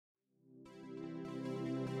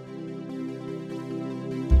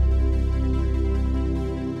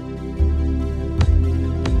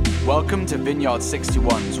Welcome to Vineyard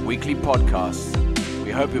 61's weekly podcast. We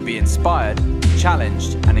hope you'll be inspired,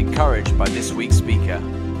 challenged, and encouraged by this week's speaker.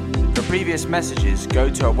 For previous messages, go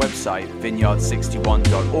to our website,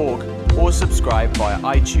 vineyard61.org, or subscribe via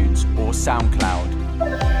iTunes or SoundCloud.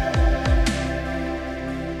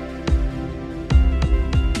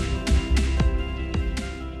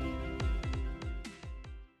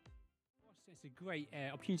 It's a great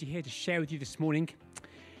opportunity here to share with you this morning.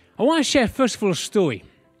 I want to share, first of all, a story.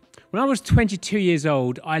 When I was 22 years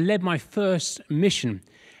old, I led my first mission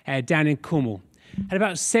down in Cornwall. I had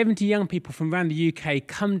about 70 young people from around the UK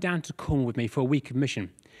come down to Cornwall with me for a week of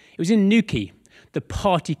mission. It was in Newquay, the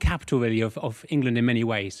party capital, really, of England in many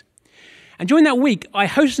ways. And during that week, I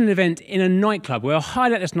hosted an event in a nightclub where I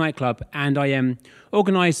hired out this nightclub and I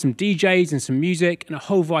organised some DJs and some music and a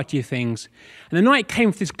whole variety of things. And the night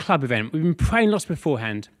came for this club event. We've been praying lots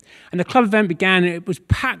beforehand. And the club event began, and it was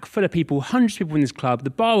packed full of people, hundreds of people in this club. The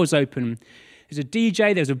bar was open. There was a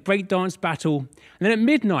DJ, there was a breakdance battle. And then at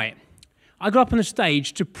midnight, I got up on the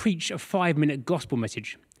stage to preach a 5-minute gospel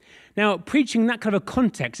message. Now, preaching in that kind of a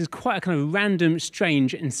context is quite a kind of random,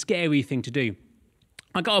 strange, and scary thing to do.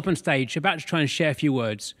 I got up on stage, about to try and share a few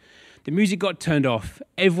words. The music got turned off.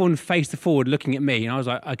 Everyone faced forward looking at me, and I was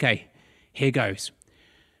like, okay, here goes.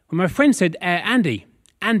 When my friend said, Andy,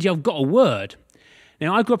 I've got a word.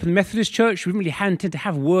 Now, I grew up in the Methodist church. We really hadn't tend to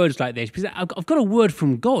have words like this, because I've got a word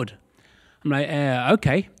from God. I'm like,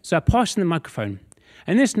 okay. So I passed him the microphone.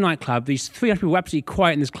 And in this nightclub, these 300 people were absolutely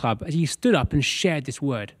quiet in this club as he stood up and shared this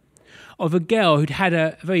word of a girl who'd had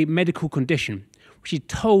a very medical condition, which he'd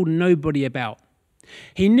told nobody about.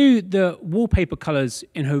 He knew the wallpaper colours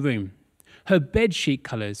in her room, her bedsheet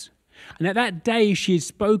colours, and that day she had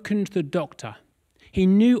spoken to the doctor. He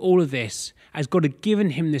knew all of this as God had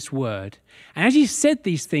given him this word. And as he said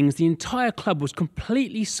these things, the entire club was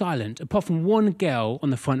completely silent, apart from one girl on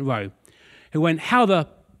the front row, who went, "How the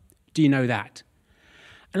do you know that?"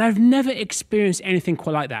 And I've never experienced anything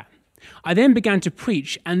quite like that. I then began to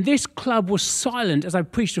preach, and this club was silent as I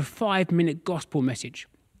preached a 5-minute gospel message.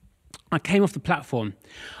 I came off the platform,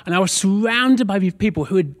 and I was surrounded by people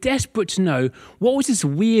who were desperate to know what was this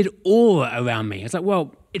weird aura around me. I was like,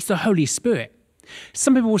 well, it's the Holy Spirit.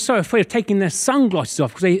 Some people were so afraid of taking their sunglasses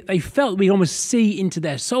off because they felt we'd almost see into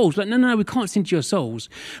their souls. Like, no, we can't see into your souls.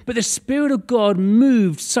 But the Spirit of God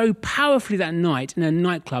moved so powerfully that night in a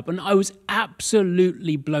nightclub, and I was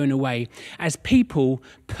absolutely blown away as people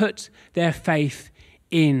put their faith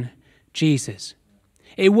in Jesus.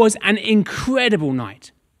 It was an incredible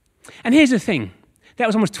night. And here's the thing, that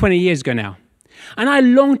was almost 20 years ago now. And I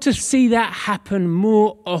long to see that happen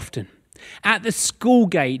more often. At the school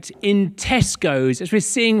gate, in Tesco's, as we're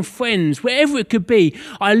seeing friends, wherever it could be,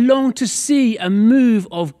 I long to see a move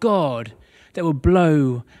of God that will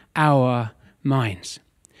blow our minds.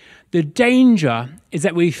 The danger is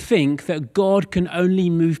that we think that God can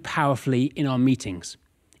only move powerfully in our meetings,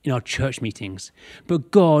 in our church meetings,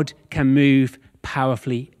 but God can move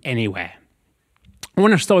powerfully anywhere. I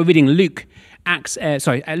want to start reading Acts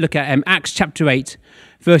chapter 8,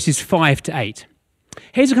 verses 5 to 8.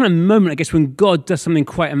 Here's a kind of moment, I guess, when God does something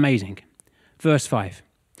quite amazing. Verse 5.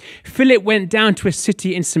 Philip went down to a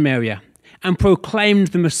city in Samaria and proclaimed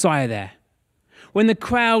the Messiah there. When the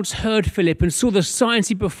crowds heard Philip and saw the signs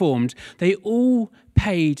he performed, they all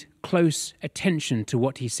paid close attention to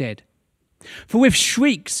what he said. For with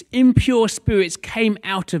shrieks, impure spirits came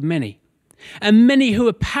out of many, and many who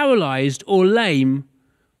were paralyzed or lame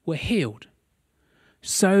were healed.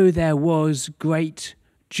 So there was great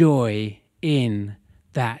joy in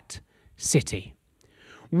that city.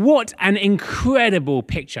 What an incredible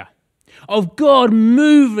picture of God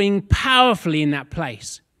moving powerfully in that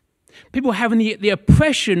place. People having the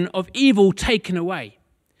oppression of evil taken away.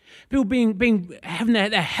 People having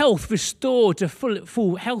their health restored to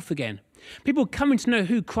full health again. People coming to know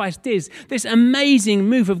who Christ is. This amazing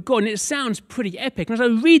move of God, and it sounds pretty epic. And as I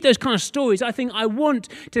read those kind of stories, I think I want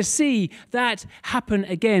to see that happen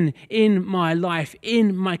again in my life,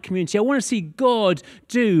 in my community. I want to see God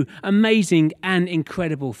do amazing and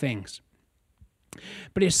incredible things.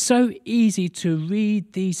 But it's so easy to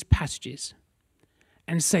read these passages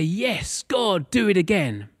and say, yes, God, do it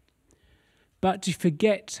again. But to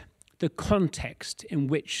forget the context in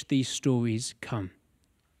which these stories come.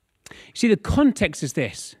 You see, the context is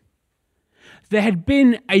this. There had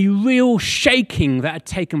been a real shaking that had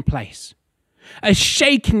taken place. A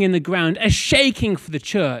shaking in the ground, a shaking for the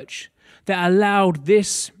church that allowed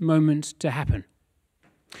this moment to happen.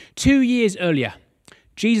 2 years earlier,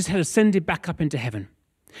 Jesus had ascended back up into heaven.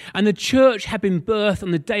 And the church had been birthed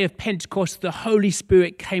on the day of Pentecost. The Holy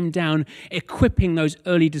Spirit came down, equipping those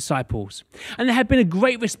early disciples. And there had been a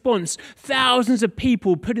great response. Thousands of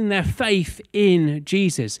people putting their faith in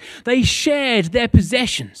Jesus. They shared their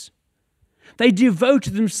possessions. They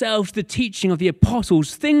devoted themselves to the teaching of the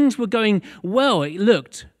apostles. Things were going well, it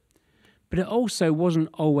looked. But it also wasn't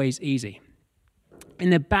always easy.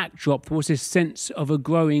 In the backdrop, there was this sense of a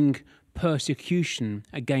growing persecution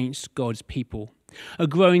against God's people. A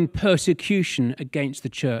growing persecution against the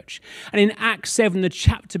church. And in Acts 7, the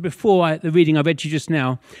chapter before the reading I read to you just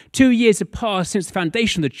now, 2 years have passed since the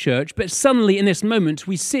foundation of the church, but suddenly in this moment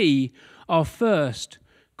we see our first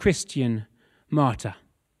Christian martyr,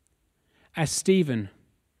 as Stephen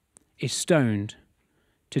is stoned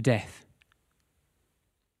to death.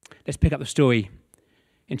 Let's pick up the story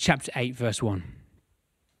in chapter 8, verse 1.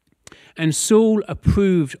 And Saul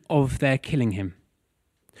approved of their killing him.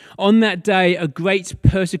 On that day, a great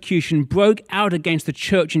persecution broke out against the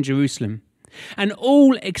church in Jerusalem, and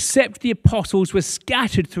all except the apostles were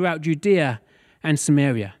scattered throughout Judea and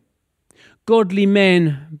Samaria. Godly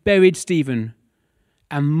men buried Stephen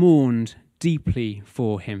and mourned deeply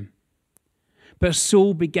for him. But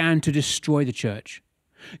Saul began to destroy the church.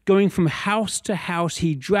 Going from house to house,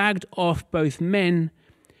 he dragged off both men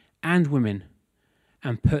and women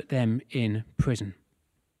and put them in prison.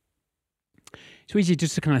 It's easy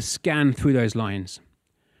just to kind of scan through those lines.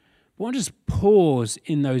 I want to just pause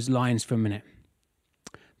in those lines for a minute.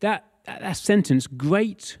 That sentence,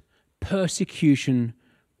 great persecution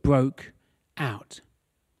broke out.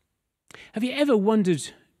 Have you ever wondered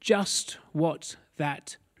just what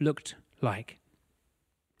that looked like?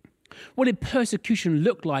 What did persecution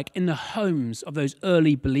look like in the homes of those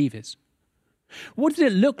early believers? What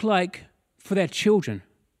did it look like for their children?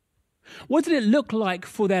 What did it look like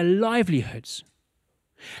for their livelihoods?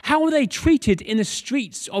 How were they treated in the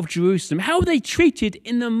streets of Jerusalem? How were they treated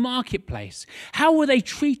in the marketplace? How were they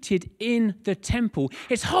treated in the temple?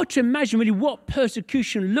 It's hard to imagine really what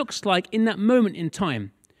persecution looks like in that moment in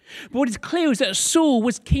time. But what is clear is that Saul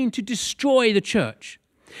was keen to destroy the church.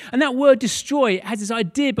 And that word destroy has this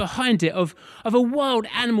idea behind it of a wild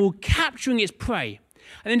animal capturing its prey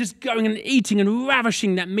and then just going and eating and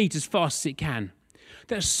ravishing that meat as fast as it can.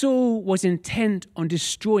 That Saul was intent on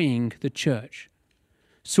destroying the church.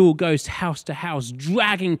 Saul goes house to house,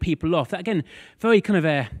 dragging people off. That, again, very kind of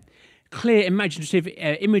a clear imaginative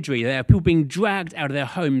imagery there. People being dragged out of their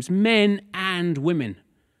homes, men and women.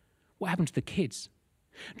 What happened to the kids?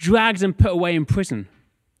 Dragged and put away in prison.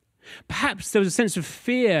 Perhaps there was a sense of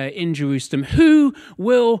fear in Jerusalem. Who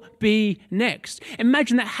will be next?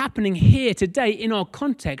 Imagine that happening here today in our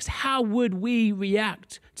context. How would we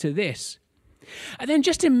react to this? And then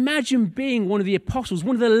just imagine being one of the apostles,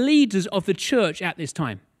 one of the leaders of the church at this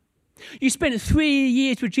time. You spent 3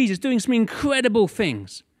 years with Jesus doing some incredible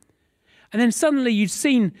things. And then suddenly you'd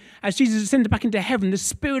seen, as Jesus ascended back into heaven, the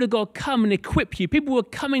Spirit of God come and equip you. People were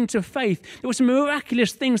coming to faith. There were some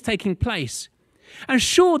miraculous things taking place. And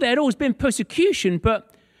sure, there had always been persecution,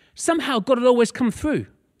 but somehow God had always come through.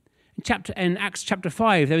 In Acts chapter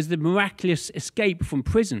 5, there was the miraculous escape from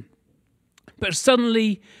prison. But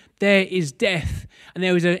suddenly there is death and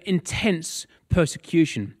there is an intense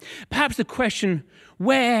persecution. Perhaps the question,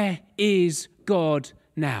 where is God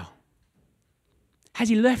now? Has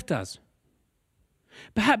he left us?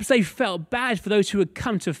 Perhaps they felt bad for those who had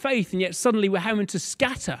come to faith and yet suddenly were having to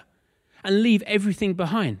scatter and leave everything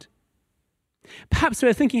behind. Perhaps they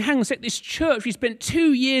were thinking, hang on a sec, this church we spent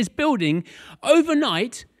 2 years building,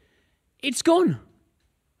 overnight, it's gone.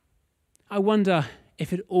 I wonder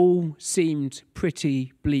if it all seemed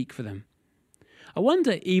pretty bleak for them. I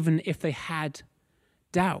wonder even if they had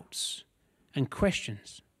doubts and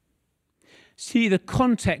questions. See, the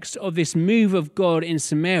context of this move of God in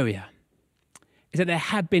Samaria is that there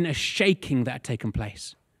had been a shaking that had taken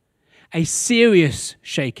place, a serious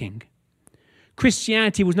shaking.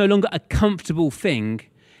 Christianity was no longer a comfortable thing.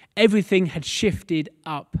 Everything had shifted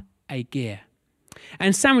up a gear.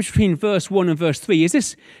 And sandwiched between verse 1 and verse 3 is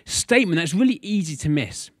this statement that's really easy to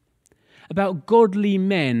miss about godly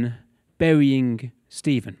men burying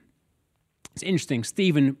Stephen. It's interesting.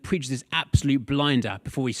 Stephen preaches this absolute blinder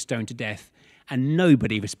before he's stoned to death, and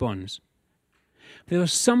nobody responds. But there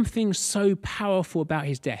was something so powerful about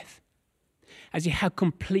his death, as he had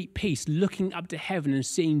complete peace, looking up to heaven and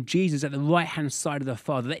seeing Jesus at the right-hand side of the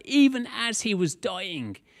Father, that even as he was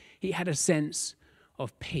dying, he had a sense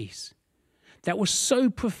of peace that was so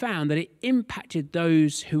profound that it impacted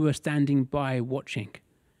those who were standing by watching.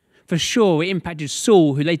 For sure, it impacted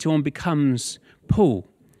Saul, who later on becomes Paul.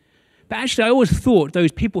 But actually, I always thought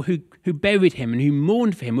those people who buried him and who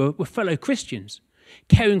mourned for him were fellow Christians.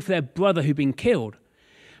 caring for their brother who'd been killed.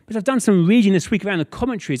 But I've done some reading this week around the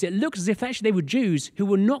commentaries. It looks as if actually they were Jews who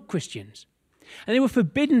were not Christians. And they were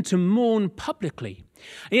forbidden to mourn publicly.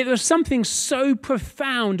 And yet there was something so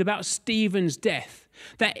profound about Stephen's death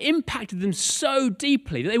that impacted them so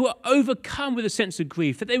deeply that they were overcome with a sense of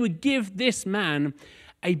grief, that they would give this man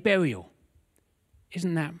a burial.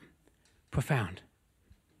 Isn't that profound?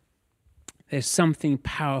 There's something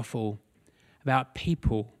powerful about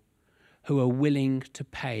people who are willing to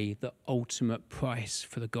pay the ultimate price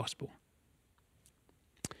for the gospel.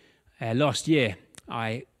 Last year,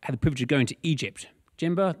 I had the privilege of going to Egypt. Do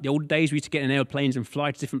you remember the old days we used to get in airplanes and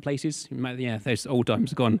fly to different places? Yeah, those old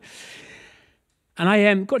times are gone. And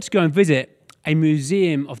I got to go and visit a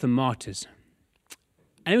museum of the martyrs.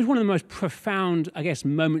 And it was one of the most profound, I guess,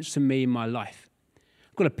 moments for me in my life.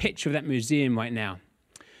 I've got a picture of that museum right now.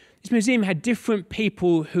 This museum had different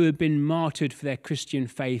people who had been martyred for their Christian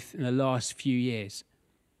faith in the last few years.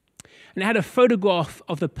 And it had a photograph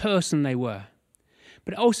of the person they were.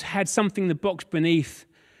 But it also had something in the box beneath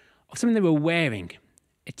of something they were wearing,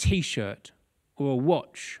 a T-shirt or a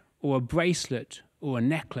watch or a bracelet or a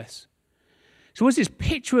necklace. So it was this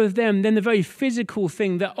picture of them, then the very physical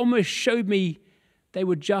thing that almost showed me they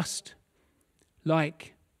were just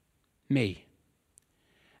like me.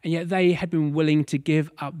 And yet they had been willing to give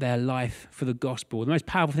up their life for the gospel. The most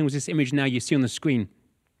powerful thing was this image now you see on the screen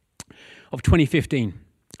of 2015,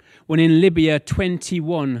 when in Libya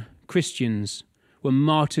 21 Christians were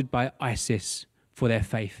martyred by ISIS for their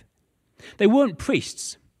faith. They weren't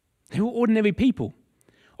priests. They were ordinary people,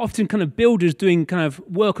 often kind of builders doing kind of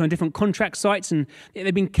work on different contract sites, and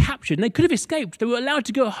they'd been captured. And they could have escaped. They were allowed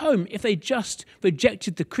to go home if they just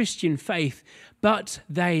rejected the Christian faith, but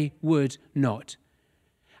they would not.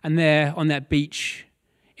 And there on that beach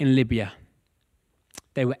in Libya,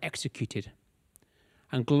 they were executed.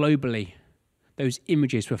 And globally, those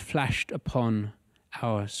images were flashed upon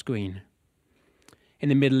our screen. In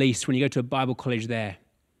the Middle East, when you go to a Bible college there,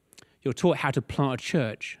 you're taught how to plant a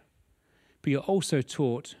church, but you're also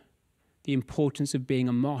taught the importance of being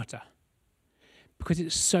a martyr, because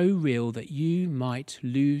it's so real that you might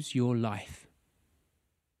lose your life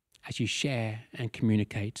as you share and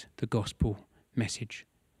communicate the gospel message.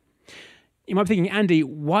 You might be thinking, Andy,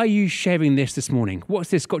 why are you sharing this morning? What's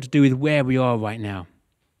this got to do with where we are right now?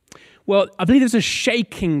 Well, I believe there's a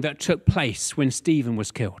shaking that took place when Stephen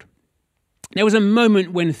was killed. There was a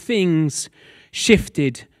moment when things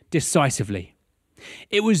shifted decisively.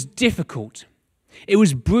 It was difficult. It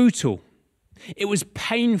was brutal. It was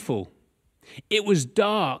painful. It was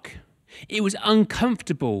dark. It was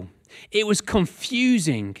uncomfortable. It was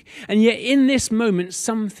confusing. And yet in this moment,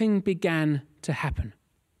 something began to happen.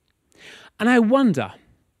 And I wonder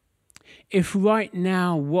if right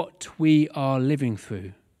now what we are living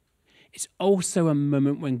through is also a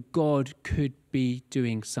moment when God could be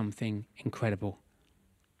doing something incredible.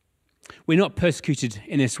 We're not persecuted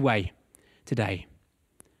in this way today,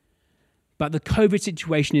 but the COVID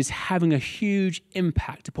situation is having a huge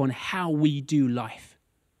impact upon how we do life,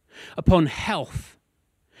 upon health,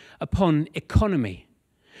 upon economy,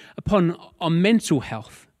 upon our mental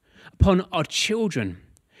health, upon our children,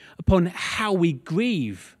 upon how we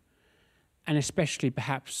grieve, and especially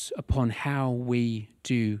perhaps upon how we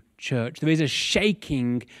do church. There is a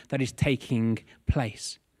shaking that is taking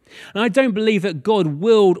place. And I don't believe that God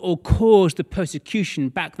willed or caused the persecution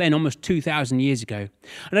back then, almost 2,000 years ago.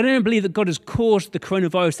 And I don't believe that God has caused the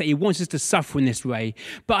coronavirus that he wants us to suffer in this way.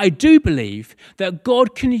 But I do believe that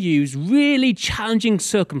God can use really challenging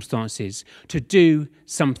circumstances to do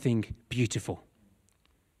something beautiful.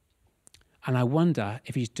 And I wonder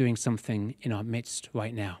if he's doing something in our midst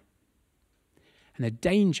right now. And the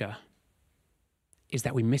danger is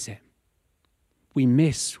that we miss it. We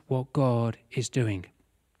miss what God is doing.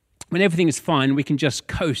 When everything is fine, we can just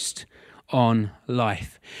coast on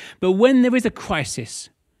life. But when there is a crisis,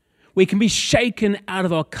 we can be shaken out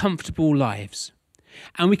of our comfortable lives,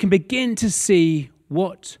 and we can begin to see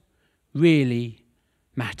what really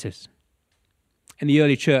matters. In the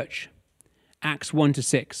early church, Acts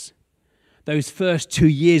 1-6, those first 2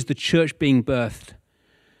 years of the church being birthed,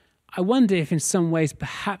 I wonder if in some ways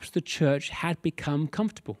perhaps the church had become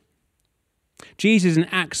comfortable. Jesus in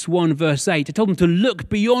Acts 1 verse 8 had told them to look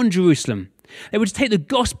beyond Jerusalem. They were to take the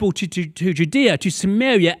gospel to Judea, to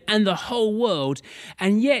Samaria and the whole world,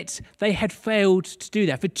 and yet they had failed to do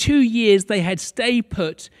that. For 2 years they had stayed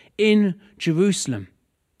put in Jerusalem.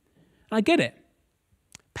 And I get it.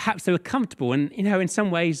 Perhaps they were comfortable, and in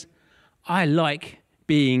some ways I like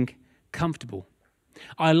being comfortable.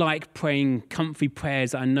 I like praying comfy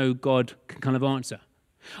prayers that I know God can kind of answer.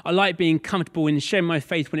 I like being comfortable in sharing my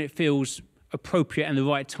faith when it feels appropriate and the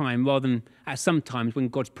right time, rather than at some times when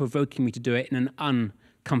God's provoking me to do it in an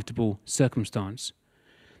uncomfortable circumstance.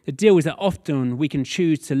 The deal is that often we can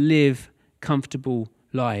choose to live comfortable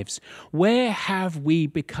lives. Where have we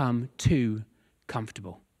become too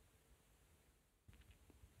comfortable?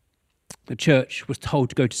 The church was told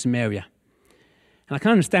to go to Samaria. And I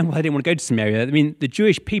can understand why they didn't want to go to Samaria. I mean, the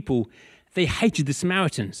Jewish people, they hated the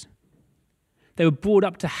Samaritans. They were brought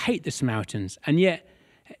up to hate the Samaritans. And yet,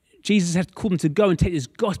 Jesus had called them to go and take this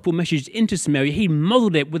gospel message into Samaria. He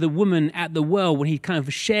modeled it with a woman at the well when he kind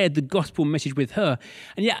of shared the gospel message with her.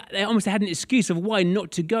 And yet, they almost had an excuse of why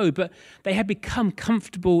not to go, but they had become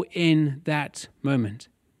comfortable in that moment.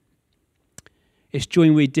 It's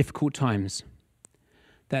during really difficult times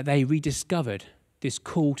that they rediscovered this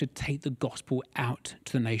call to take the gospel out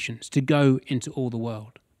to the nations, to go into all the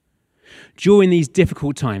world. During these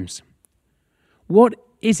difficult times, what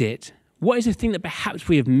is the thing that perhaps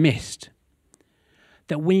we have missed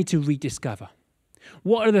that we need to rediscover?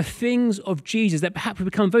 What are the things of Jesus that perhaps we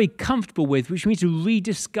become very comfortable with, which we need to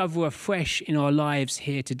rediscover afresh in our lives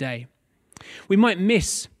here today? We might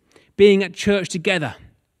miss being at church together,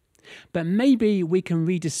 but maybe we can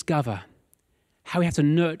rediscover how we have to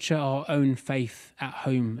nurture our own faith at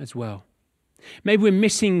home as well. Maybe we're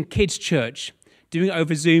missing kids' church. Doing it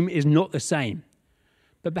over Zoom is not the same.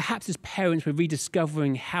 But perhaps as parents, we're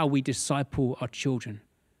rediscovering how we disciple our children.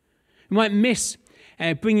 We might miss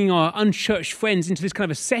bringing our unchurched friends into this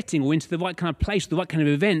kind of a setting or into the right kind of place, the right kind of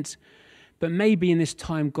event. But maybe in this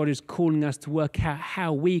time, God is calling us to work out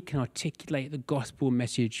how we can articulate the gospel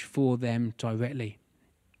message for them directly.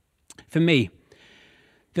 For me,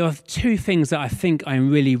 there are two things that I think I'm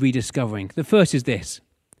really rediscovering. The first is this.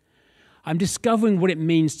 I'm discovering what it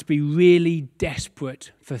means to be really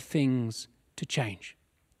desperate for things to change.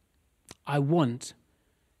 I want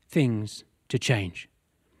things to change.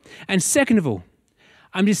 And second of all,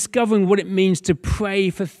 I'm discovering what it means to pray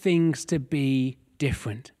for things to be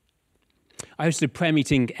different. I hosted a prayer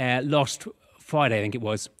meeting last Friday, I think it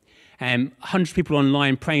was. 100 people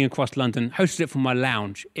online praying across London, hosted it from my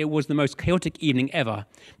lounge. It was the most chaotic evening ever,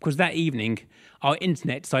 because that evening our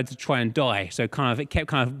internet decided to try and die. So it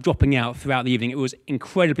kept dropping out throughout the evening. It was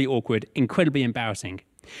incredibly awkward, incredibly embarrassing.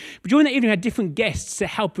 But during that evening, we had different guests to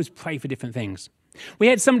help us pray for different things. We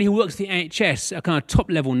had somebody who works at the NHS, a kind of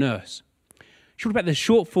top-level nurse. She talked about the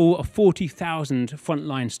shortfall of 40,000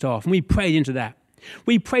 frontline staff, and we prayed into that.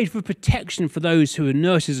 We prayed for protection for those who are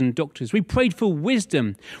nurses and doctors. We prayed for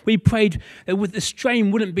wisdom. We prayed that the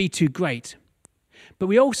strain wouldn't be too great. But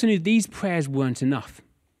we also knew these prayers weren't enough.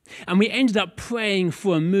 And we ended up praying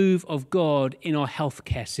for a move of God in our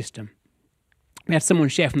healthcare system. We had someone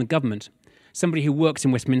share from the government, somebody who works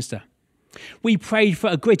in Westminster. We prayed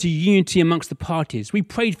for a greater unity amongst the parties. We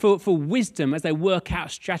prayed for wisdom as they work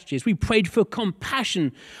out strategies. We prayed for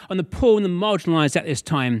compassion on the poor and the marginalised at this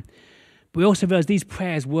time. But we also realised these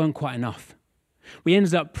prayers weren't quite enough. We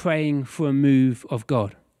ended up praying for a move of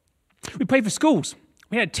God. We prayed for schools.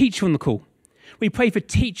 We had a teacher on the call. We prayed for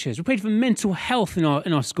teachers. We prayed for mental health in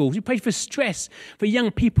our schools. We prayed for stress for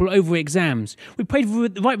young people over exams. We prayed for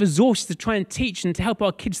the right resources to try and teach and to help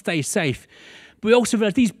our kids stay safe. But we also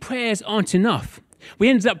realised these prayers aren't enough. We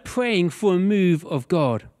ended up praying for a move of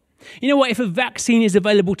God. You know what? If a vaccine is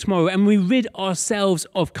available tomorrow and we rid ourselves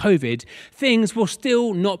of COVID, things will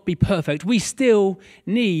still not be perfect. We still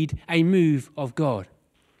need a move of God.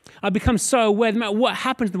 I've become so aware that no matter what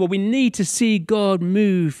happens in the world, we need to see God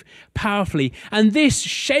move powerfully. And this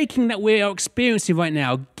shaking that we are experiencing right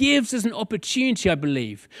now gives us an opportunity, I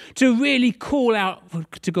believe, to really call out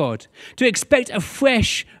to God, to expect a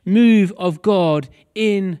fresh move of God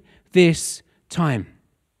in this time.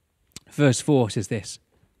 Verse 4 says this: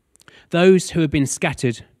 those who have been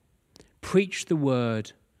scattered preached the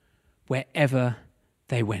word wherever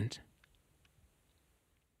they went.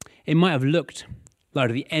 It might have looked like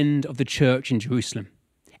the end of the church in Jerusalem.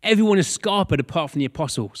 Everyone is scarpered apart from the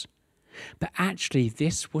apostles. But actually,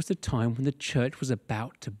 this was the time when the church was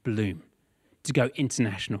about to bloom, to go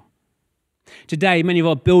international. Today, many of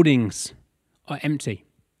our buildings are empty.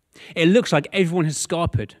 It looks like everyone has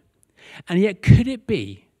scarpered. And yet, could it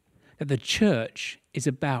be that the church is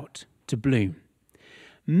about to bloom?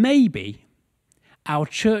 Maybe our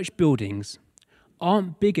church buildings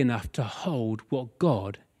aren't big enough to hold what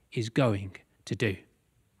God is going to do.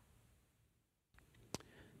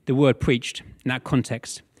 The word preached in that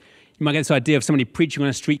context, you might get this idea of somebody preaching on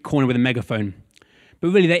a street corner with a megaphone. But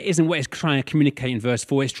really that isn't what it's trying to communicate in verse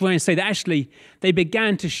 4. It's trying to say that actually they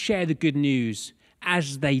began to share the good news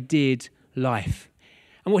as they did life.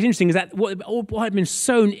 And what's interesting is that what had been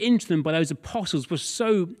sown into them by those apostles was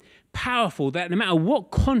so powerful that no matter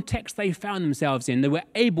what context they found themselves in, they were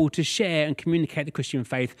able to share and communicate the Christian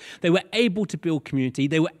faith. They were able to build community.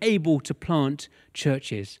 They were able to plant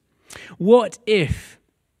churches. What if,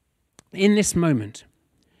 in this moment,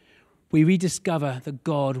 we rediscover that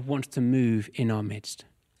God wants to move in our midst?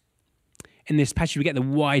 In this passage, we get the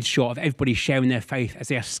wide shot of everybody sharing their faith as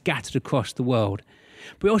they are scattered across the world.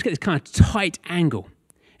 But we also get this kind of tight angle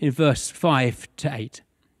in verse 5 to 8.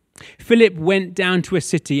 Philip went down to a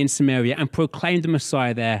city in Samaria and proclaimed the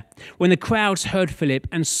Messiah there. When the crowds heard Philip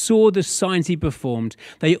and saw the signs he performed,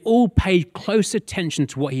 they all paid close attention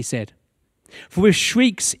to what he said. For with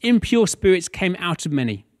shrieks, impure spirits came out of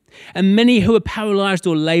many, and many who were paralyzed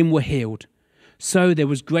or lame were healed. So there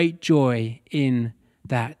was great joy in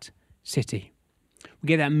that city. We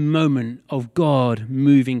get that moment of God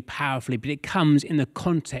moving powerfully, but it comes in the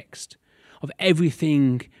context of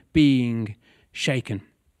everything being shaken.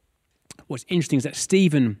 What's interesting is that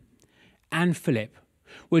Stephen and Philip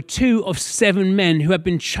were 2 of 7 men who had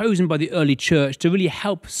been chosen by the early church to really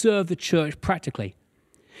help serve the church practically.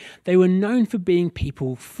 They were known for being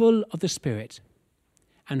people full of the Spirit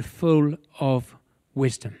and full of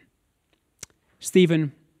wisdom.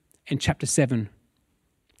 Stephen, in chapter 7,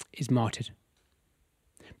 is martyred.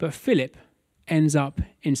 But Philip ends up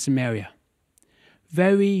in Samaria.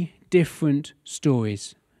 Very different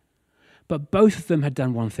stories. But both of them had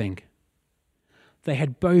done one thing. They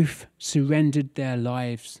had both surrendered their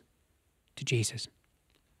lives to Jesus.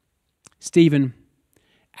 Stephen,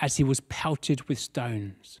 as he was pelted with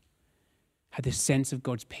stones, had this sense of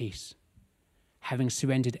God's peace, having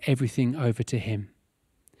surrendered everything over to him.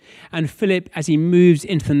 And Philip, as he moves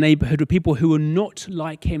into the neighborhood with people who were not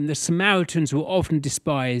like him, the Samaritans who were often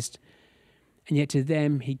despised, and yet to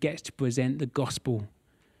them he gets to present the gospel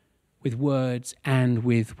with words and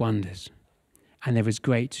with wonders. And there was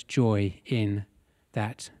great joy in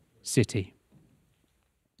that city.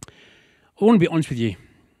 I want to be honest with you.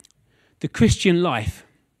 The Christian life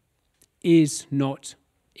is not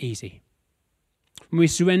easy. When we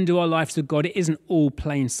surrender our lives to God, it isn't all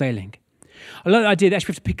plain sailing. I like the idea that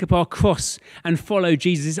actually we have to pick up our cross and follow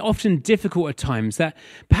Jesus. It's often difficult at times. That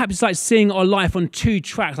perhaps it's like seeing our life on 2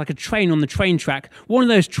 tracks, like a train on the train track. One of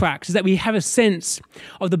those tracks is that we have a sense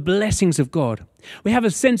of the blessings of God. We have a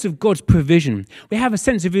sense of God's provision. We have a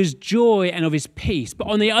sense of his joy and of his peace. But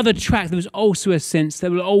on the other track, there's also a sense there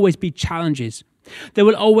will always be challenges. There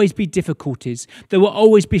will always be difficulties. There will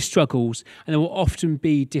always be struggles. And there will often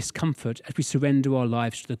be discomfort as we surrender our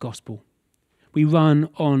lives to the gospel. We run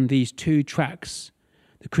on these 2 tracks,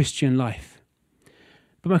 the Christian life.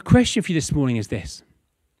 But my question for you this morning is this,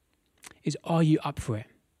 is are you up for it?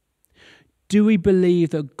 Do we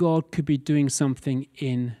believe that God could be doing something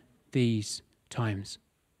in these times?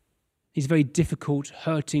 These very difficult,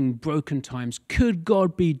 hurting, broken times. Could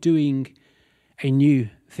God be doing a new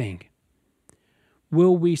thing?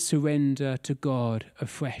 Will we surrender to God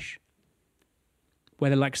afresh?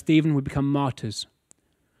 Whether like Stephen, we become martyrs,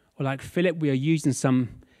 or like Philip, we are used in some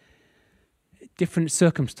different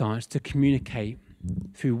circumstance to communicate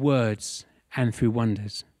through words and through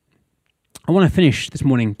wonders. I want to finish this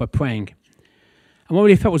morning by praying. And what I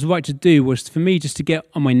really felt was right to do was for me just to get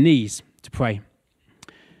on my knees to pray.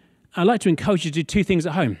 I'd like to encourage you to do 2 things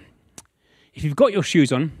at home. If you've got your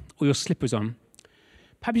shoes on or your slippers on,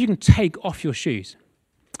 perhaps you can take off your shoes.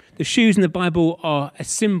 The shoes in the Bible are a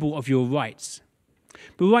symbol of your rights.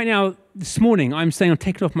 But right now, this morning, I'm saying I'm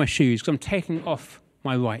taking off my shoes because I'm taking off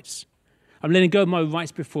my rights. I'm letting go of my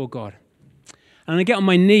rights before God. And I get on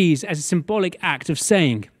my knees as a symbolic act of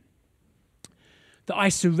saying that I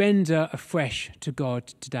surrender afresh to God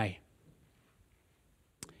today.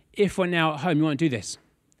 If right now at home you want to do this,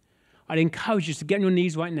 I'd encourage you to get on your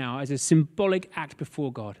knees right now as a symbolic act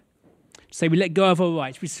before God. Say we let go of our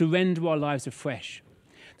rights, we surrender our lives afresh.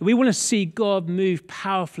 That we want to see God move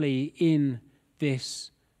powerfully in this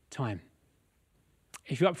time.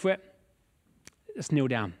 If you're up for it, let's kneel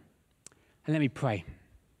down and let me pray.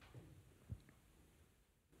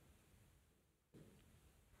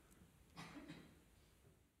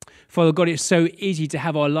 Father God, it's so easy to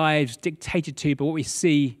have our lives dictated to by what we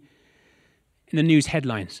see in the news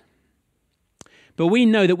headlines. But we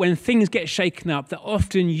know that when things get shaken up, that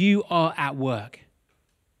often you are at work.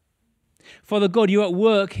 Father God, you're at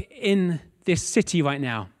work in this city right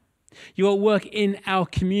now. You're at work in our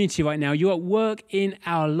community right now. You're at work in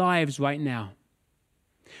our lives right now.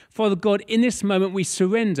 Father God, in this moment, we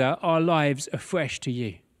surrender our lives afresh to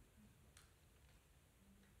you.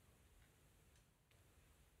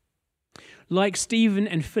 Like Stephen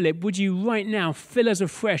and Philip, would you right now fill us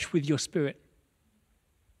afresh with your Spirit?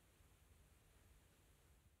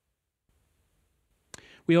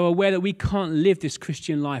 We are aware that we can't live this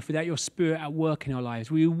Christian life without your Spirit at work in our lives.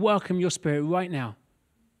 We welcome your Spirit right now.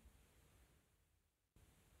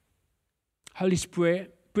 Holy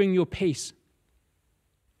Spirit, bring your peace.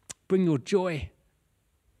 Bring your joy.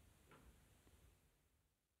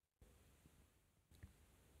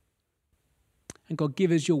 And God,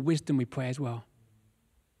 give us your wisdom, we pray as well.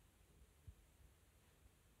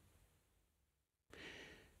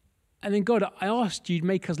 And then God, I asked you to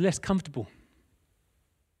make us less comfortable.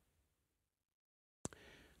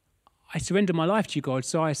 I surrender my life to you, God,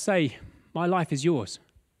 so I say, my life is yours.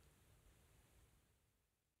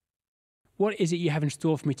 What is it you have in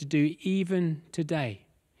store for me to do even today,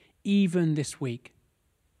 even this week?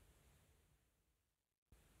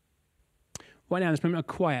 Right now, in this moment of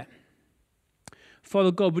quiet,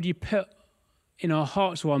 Father God, would you put in our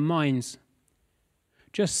hearts or our minds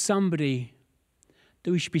just somebody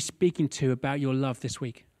that we should be speaking to about your love this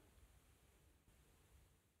week?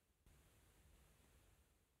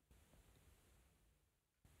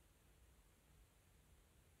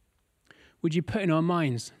 Would you put in our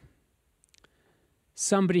minds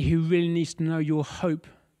somebody who really needs to know your hope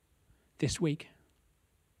this week?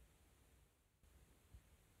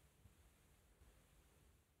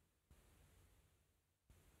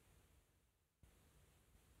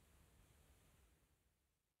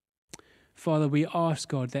 Father, we ask,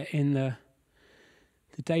 God, that in the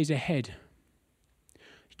days ahead,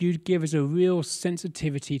 you'd give us a real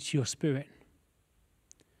sensitivity to your Spirit,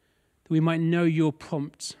 that we might know your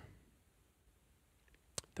prompts.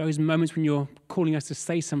 Those moments when you're calling us to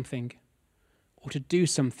say something, or to do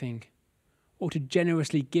something, or to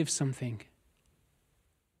generously give something.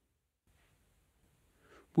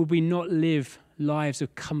 Would we not live lives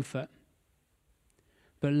of comfort,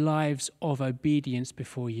 but lives of obedience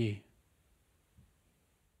before you?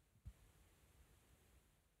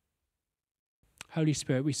 Holy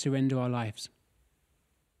Spirit, we surrender our lives.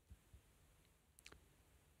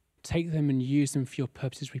 Take them and use them for your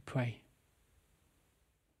purposes, we pray.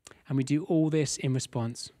 And we do all this in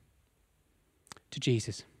response to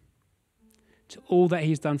Jesus, to all that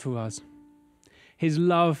he's done for us. His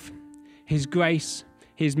love, his grace,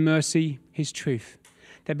 his mercy, his truth.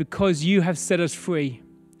 That because you have set us free,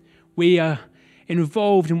 we are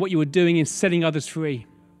involved in what you are doing in setting others free,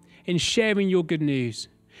 in sharing your good news,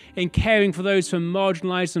 in caring for those who are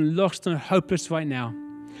marginalized and lost and hopeless right now.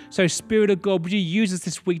 So, Spirit of God, would you use us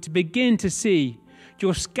this week to begin to see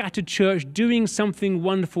your scattered church doing something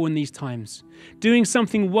wonderful in these times, doing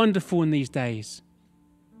something wonderful in these days.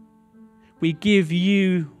 We give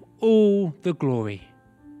you all the glory.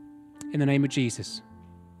 In the name of Jesus.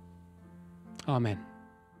 Amen.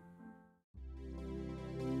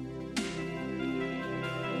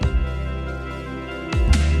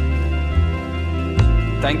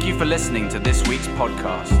 Thank you for listening to this week's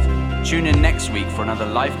podcast. Tune in next week for another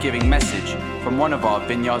life-giving message from one of our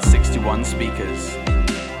Vineyard 61 speakers.